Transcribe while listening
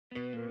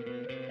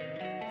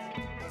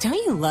Don't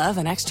you love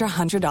an extra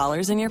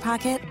 $100 in your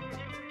pocket?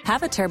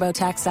 Have a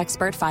TurboTax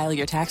expert file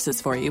your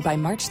taxes for you by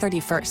March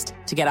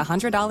 31st to get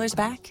 $100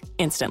 back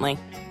instantly.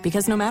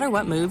 Because no matter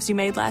what moves you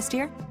made last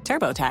year,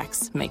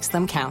 TurboTax makes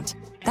them count.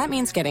 That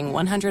means getting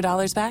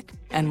 $100 back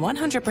and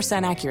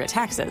 100% accurate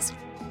taxes,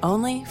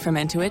 only from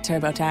Intuit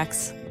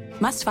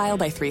TurboTax. Must file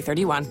by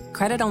 3/31.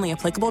 Credit only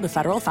applicable to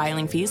federal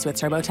filing fees with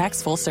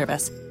TurboTax full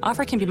service.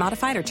 Offer can be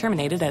modified or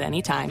terminated at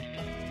any time.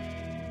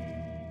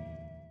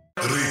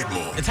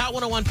 It's Hot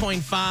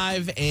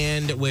 101.5,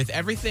 and with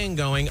everything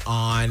going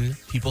on,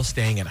 people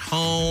staying at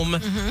home,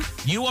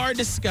 you are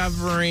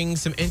discovering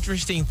some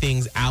interesting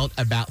things out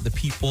about the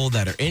people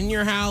that are in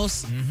your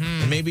house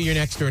and maybe your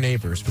next door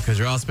neighbors, because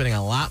you're all spending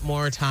a lot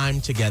more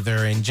time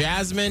together. And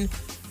Jasmine,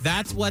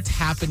 that's what's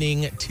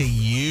happening to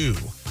you.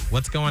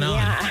 What's going on?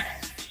 Yeah.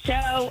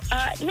 So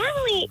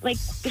normally, like,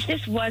 if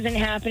this wasn't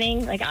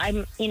happening, like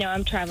I'm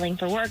traveling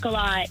for work a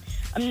lot.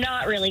 I'm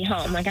not really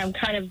home. Like I'm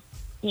kind of,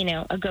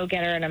 a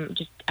go-getter, and I'm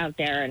just out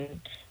there.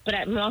 But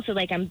I'm also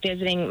like I'm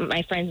visiting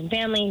my friends and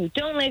family who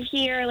don't live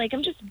here. Like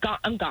I'm just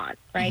I'm gone,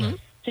 right?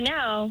 So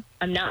now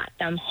I'm not.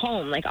 I'm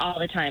home like all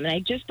the time, and I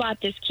just bought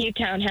this cute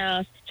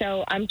townhouse,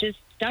 so I'm just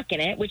stuck in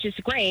it, which is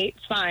great.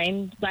 It's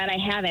fine. Glad I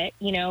have it,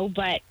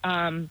 But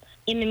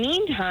in the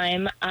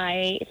meantime,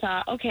 I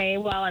thought, okay,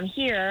 well, I'm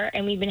here,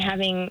 and we've been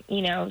having,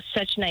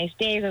 such nice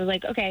days. I was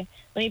like, okay,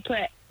 let me put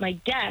my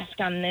desk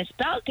on this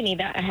balcony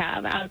that I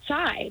have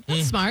outside.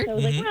 That's smart. So I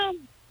was like, well,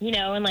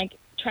 and like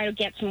try to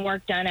get some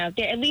work done out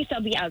there. At least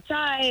I'll be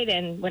outside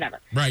and whatever.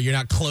 Right, you're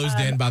not closed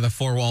in by the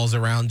four walls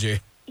around you.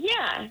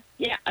 Yeah.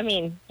 I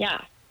mean,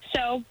 yeah.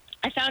 So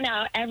I found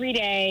out every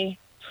day,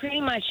 pretty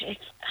much,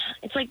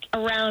 it's like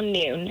around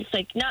noon. It's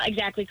like not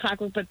exactly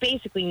clockwork, but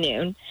basically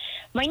noon.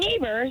 My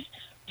neighbors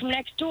from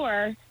next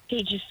door,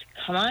 they just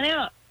come on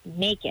out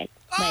naked.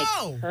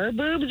 Oh! Like her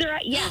boobs are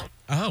out. Yeah.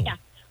 Oh. Yeah.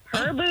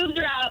 Her boobs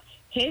are out.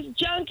 His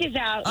junk is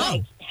out.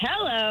 Like,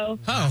 hello.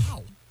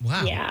 Oh.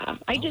 Wow. Yeah.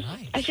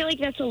 I feel like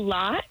that's a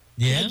lot.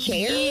 Yeah.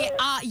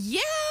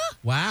 Yeah.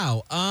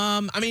 Wow.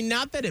 I mean,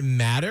 not that it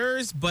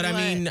matters, but I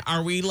mean,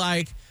 are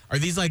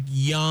these like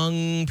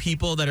young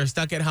people that are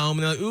stuck at home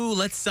and they're like, ooh,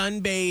 let's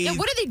sunbathe? Yeah,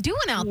 what are they doing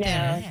out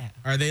there?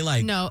 Are they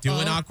like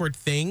doing awkward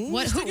things?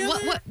 What,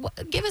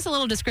 give us a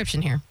little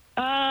description here.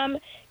 No,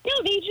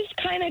 they just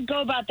kind of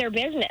go about their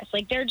business.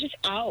 Like they're just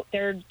out.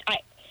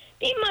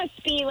 They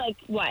must be like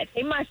what?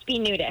 They must be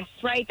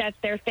nudists, right? That's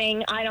their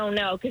thing. I don't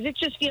know, because it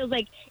just feels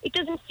like it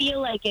doesn't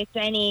feel like it's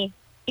any.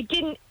 It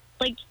didn't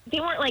like they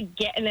weren't like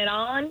getting it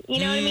on. You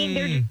know what I mean?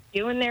 They're just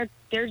doing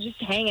they're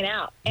just hanging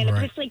out, and it's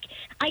just like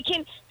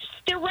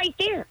they're right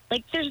there.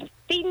 Like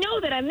they know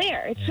that I'm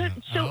there.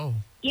 It's so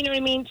you know what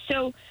I mean?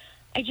 So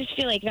I just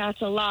feel like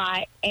that's a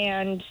lot.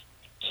 And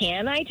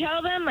can I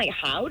tell them? Like,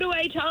 how do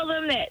I tell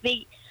them that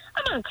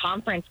I'm on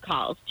conference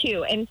calls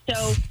too, and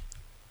so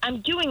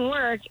I'm doing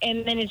work,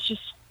 and then it's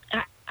just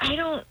I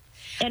don't.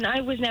 And I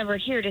was never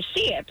here to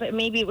see it, but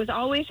maybe it was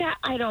always that.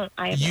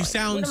 You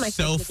sound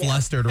so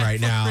flustered right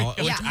now,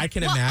 which I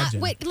can imagine.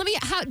 Wait,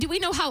 do we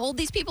know how old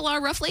these people are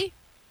roughly?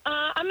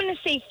 I'm going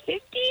to say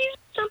 50s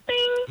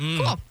something.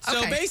 Cool.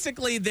 So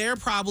basically, they're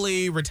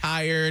probably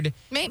retired.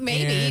 Maybe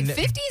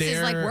 50s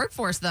is like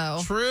workforce, though.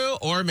 True,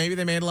 or maybe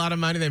they made a lot of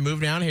money. They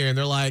moved down here, and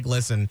they're like,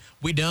 "Listen,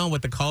 we done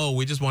with the cold.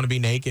 We just want to be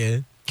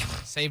naked."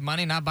 Save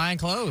money not buying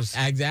clothes.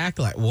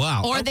 Exactly.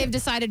 Wow. Or they've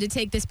decided to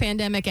take this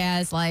pandemic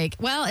as like,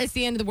 well, it's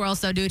the end of the world,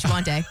 so do what you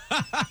want, day.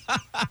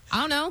 I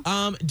don't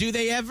know. Do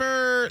they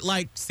ever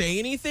like say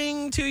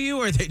anything to you,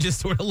 or they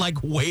just sort of like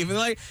waving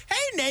like,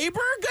 "Hey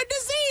neighbor, good to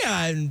see you,"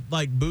 and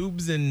like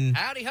boobs and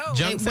howdy ho,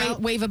 junks out?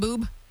 Wave a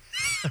boob.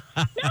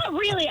 Not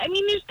really. I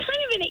mean, there's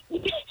kind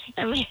of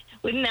I mean,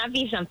 wouldn't that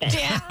be something?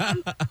 Yeah.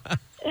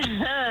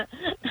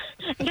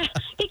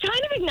 They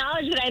kind of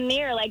acknowledge that I'm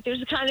there. Like,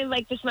 there's kind of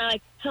like the smile,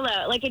 like,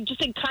 hello. Like,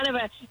 just a kind of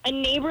a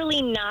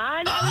neighborly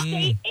nod, I would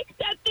say,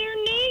 except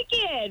they're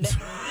naked.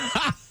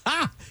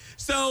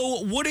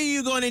 So what are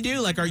you going to do?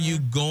 Like, are you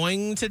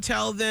going to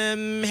tell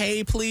them,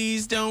 hey,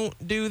 please don't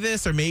do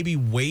this? Or maybe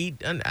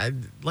wait?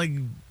 Like,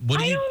 what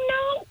do you... I don't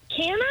know.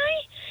 Can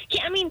I?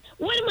 I mean,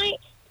 what am I...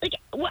 Like,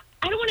 what?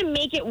 I don't want to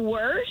make it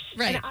worse.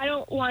 Right. And I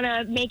don't want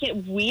to make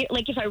it weird.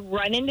 Like, if I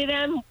run into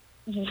them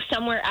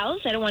somewhere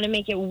else, I don't want to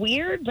make it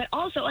weird. But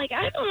also, like,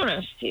 I don't want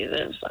to see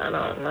this. I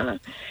don't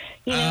want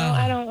to...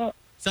 I don't...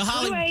 So,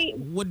 Holly,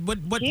 what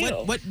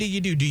do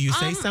you do? Do you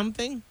say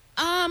something?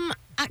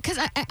 Because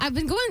I've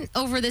been going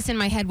over this in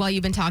my head while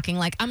you've been talking.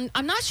 Like,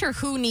 I'm not sure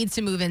who needs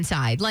to move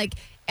inside. Like,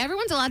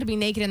 everyone's allowed to be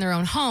naked in their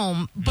own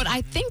home, but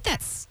I think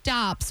that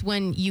stops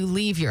when you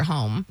leave your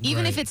home,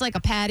 even if it's like a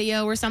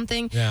patio or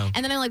something. Yeah.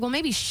 And then I'm like, well,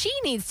 maybe she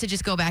needs to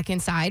just go back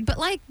inside. But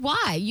like,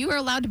 why? You are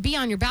allowed to be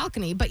on your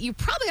balcony, but you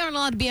probably aren't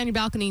allowed to be on your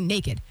balcony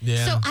naked.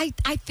 Yeah. So I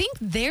think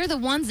they're the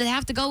ones that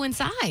have to go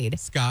inside.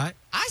 Scott?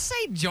 I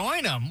say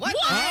join them.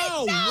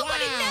 Oh,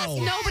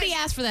 Nobody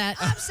asked for that.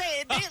 I'm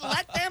saying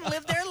let them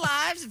live their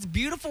lives. It's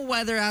beautiful beautiful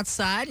weather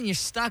outside and you're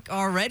stuck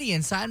already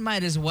inside,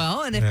 might as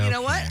well. And if you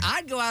know what,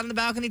 I'd go out on the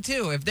balcony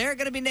too. If they're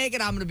going to be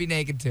naked, I'm going to be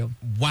naked too.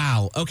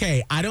 Wow.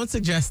 Okay, I don't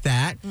suggest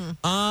that.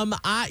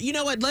 You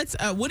know what?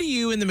 What do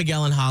you and the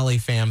Miguel and Holly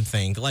fam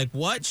think? Like,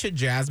 what should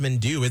Jasmine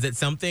do? Is it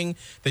something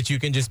that you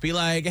can just be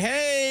like,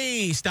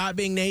 hey, stop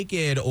being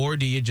naked, or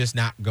do you just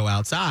not go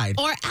outside?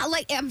 Or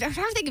I'm trying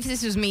to think if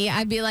this was me,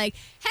 I'd be like,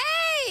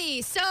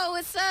 hey, so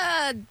it's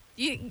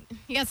you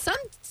got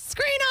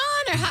sunscreen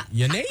on, or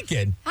You're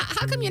naked.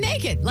 how come you're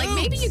naked? Like,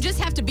 maybe you just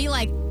have to be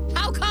like,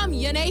 how come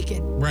you're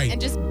naked? Right.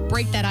 And just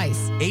break that ice.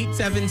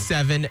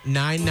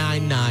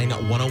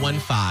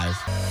 877-999-1015.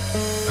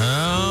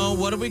 Oh,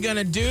 what are we going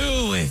to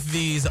do with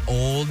these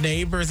old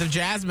neighbors of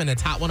Jasmine?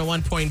 It's Hot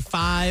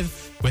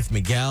 101.5 with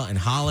Miguel and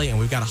Holly, and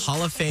we've got a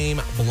Hall of Fame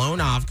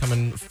blown off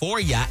coming for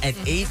you at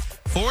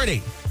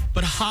 8:40.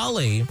 But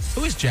Holly,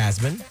 who is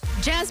Jasmine?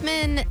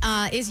 Jasmine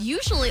is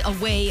usually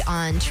away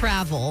on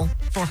travel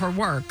for her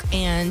work,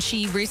 and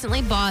she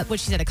recently bought, what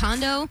she said, a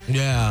condo?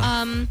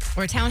 Yeah.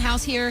 Or a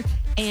townhouse here,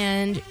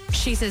 and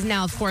she says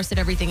now, of course, that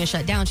everything is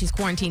shut down. She's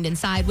quarantined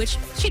inside, which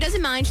she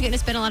doesn't mind. She's going to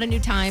spend a lot of new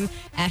time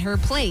at her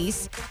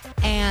place,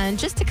 and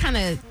just to kind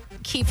of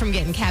keep from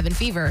getting cabin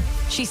fever,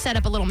 she set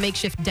up a little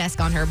makeshift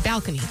desk on her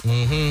balcony.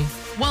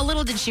 Mm-hmm. Well,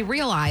 little did she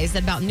realize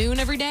that about noon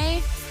every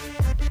day,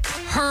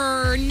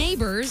 her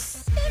neighbors,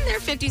 in their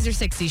 50s or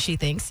 60s, she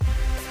thinks,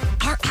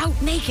 are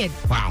out naked.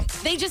 Wow.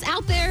 They just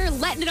out there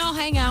letting it all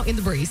hang out in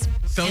the breeze.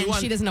 So and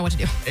she doesn't know what to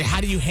do.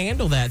 How do you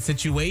handle that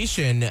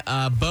situation?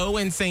 Bo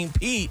in St.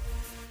 Pete,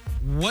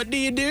 what do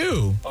you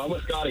do? I'm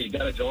with Scotty. You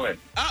got to join.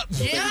 Oh,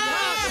 Yeah.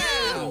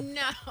 Oh,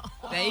 no.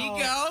 There you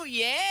go.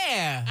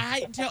 Yeah.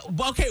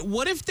 Okay,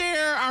 what if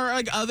there are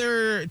like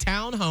other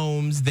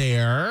townhomes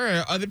there,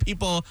 or other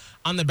people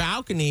on the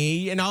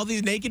balcony, and all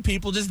these naked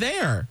people just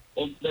there?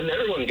 Well, then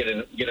everyone get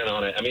in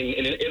on it. I mean,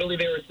 in Italy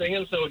they were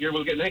singing, so here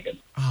we'll get naked.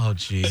 Oh,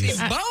 jeez.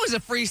 Bo is a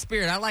free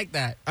spirit. I like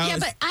that. Yeah,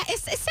 but it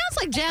sounds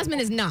like Jasmine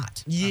is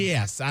not.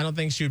 Yes, I don't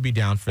think she would be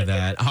down for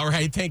that. All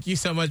right, thank you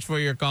so much for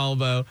your call,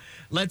 Bo.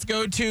 Let's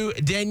go to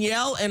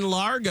Danielle in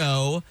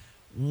Largo.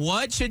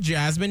 What should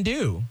Jasmine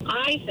do?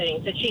 I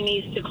think that she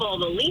needs to call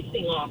the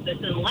leasing office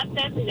and let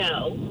them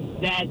know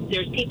that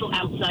there's people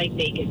outside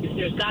naked, because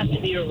there's got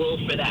to be a rule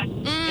for that.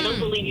 I don't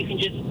believe you can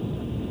just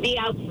be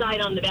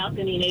outside on the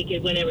balcony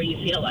naked whenever you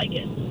feel like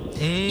it.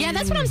 Yeah,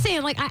 that's what I'm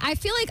saying. Like, I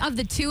feel like of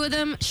the two of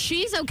them,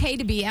 she's okay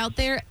to be out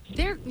there.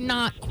 They're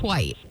not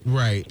quite.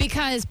 Right.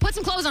 Because put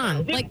some clothes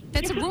on. Like,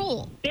 that's a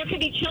rule. There could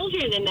be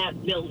children in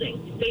that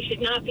building. They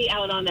should not be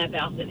out on that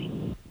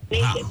balcony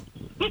naked. Wow.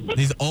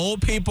 These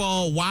old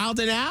people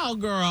wilding out,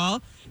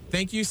 girl.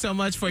 Thank you so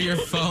much for your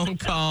phone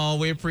call.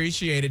 We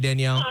appreciate it,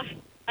 Danielle.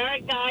 All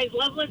right, guys.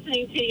 Love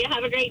listening to you.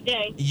 Have a great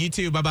day. You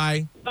too.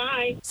 Bye-bye.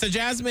 Bye. So,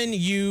 Jasmine,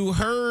 you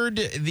heard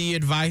the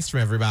advice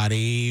from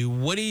everybody.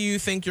 What do you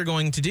think you're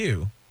going to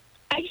do?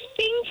 I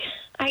think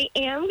I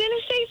am going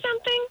to say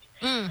something.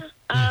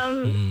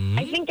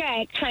 I think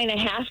I kind of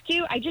have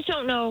to. I just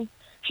don't know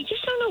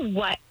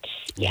what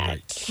yet.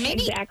 Right.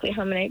 Maybe- exactly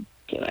how I'm going to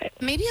do it.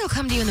 Maybe it'll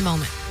come to you in the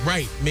moment.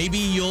 Right. Maybe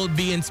you'll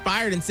be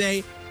inspired and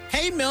say,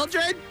 hey,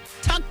 Mildred,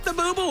 tuck the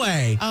boob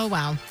away. Oh,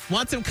 wow.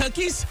 Want some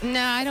cookies?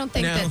 No, I don't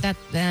think No.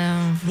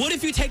 no. What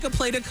if you take a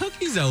plate of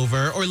cookies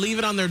over or leave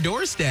it on their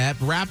doorstep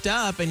wrapped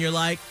up and you're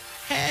like,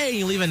 hey,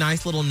 you leave a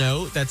nice little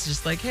note that's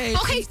just like, hey,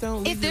 Okay, please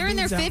don't leave if they're in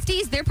their boobs out.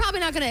 50s, they're probably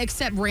not going to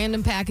accept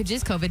random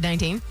packages,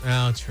 COVID-19.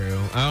 Oh,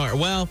 true. All right.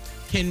 Well,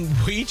 can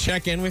we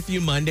check in with you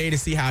Monday to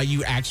see how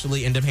you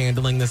actually end up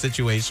handling the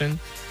situation?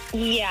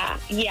 Yeah.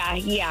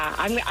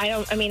 I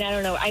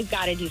don't know. I've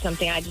got to do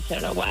something. I just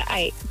don't know what.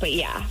 But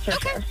yeah, for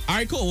sure. All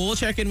right, cool. We'll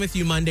check in with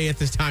you Monday at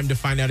this time to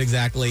find out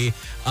exactly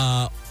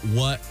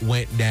what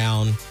went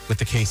down with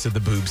the case of the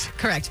boobs.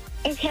 Correct.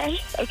 Okay.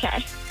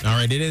 All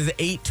right, it is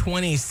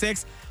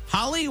 8:26.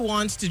 Holly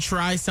wants to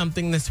try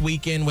something this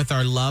weekend with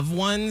our loved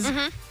ones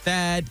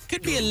that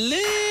could be a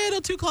little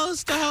too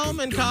close to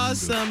home and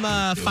cause some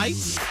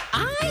fights.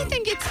 I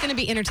think it's going to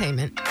be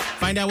entertainment.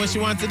 Find out what she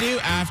wants to do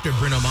after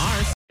Bruno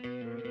Mars.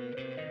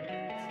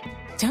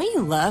 Don't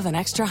you love an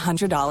extra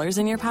 $100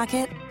 in your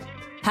pocket?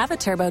 Have a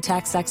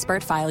TurboTax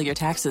expert file your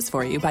taxes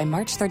for you by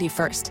March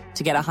 31st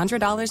to get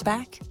 $100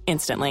 back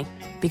instantly.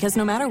 Because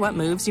no matter what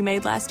moves you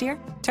made last year,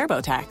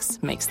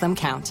 TurboTax makes them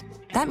count.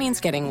 That means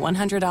getting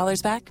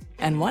 $100 back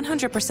and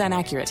 100%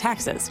 accurate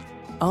taxes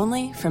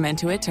only from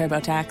Intuit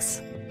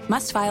TurboTax.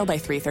 Must file by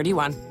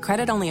 3/31.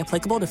 Credit only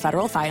applicable to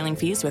federal filing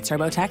fees with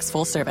TurboTax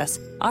full service.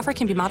 Offer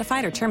can be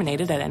modified or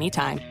terminated at any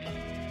time.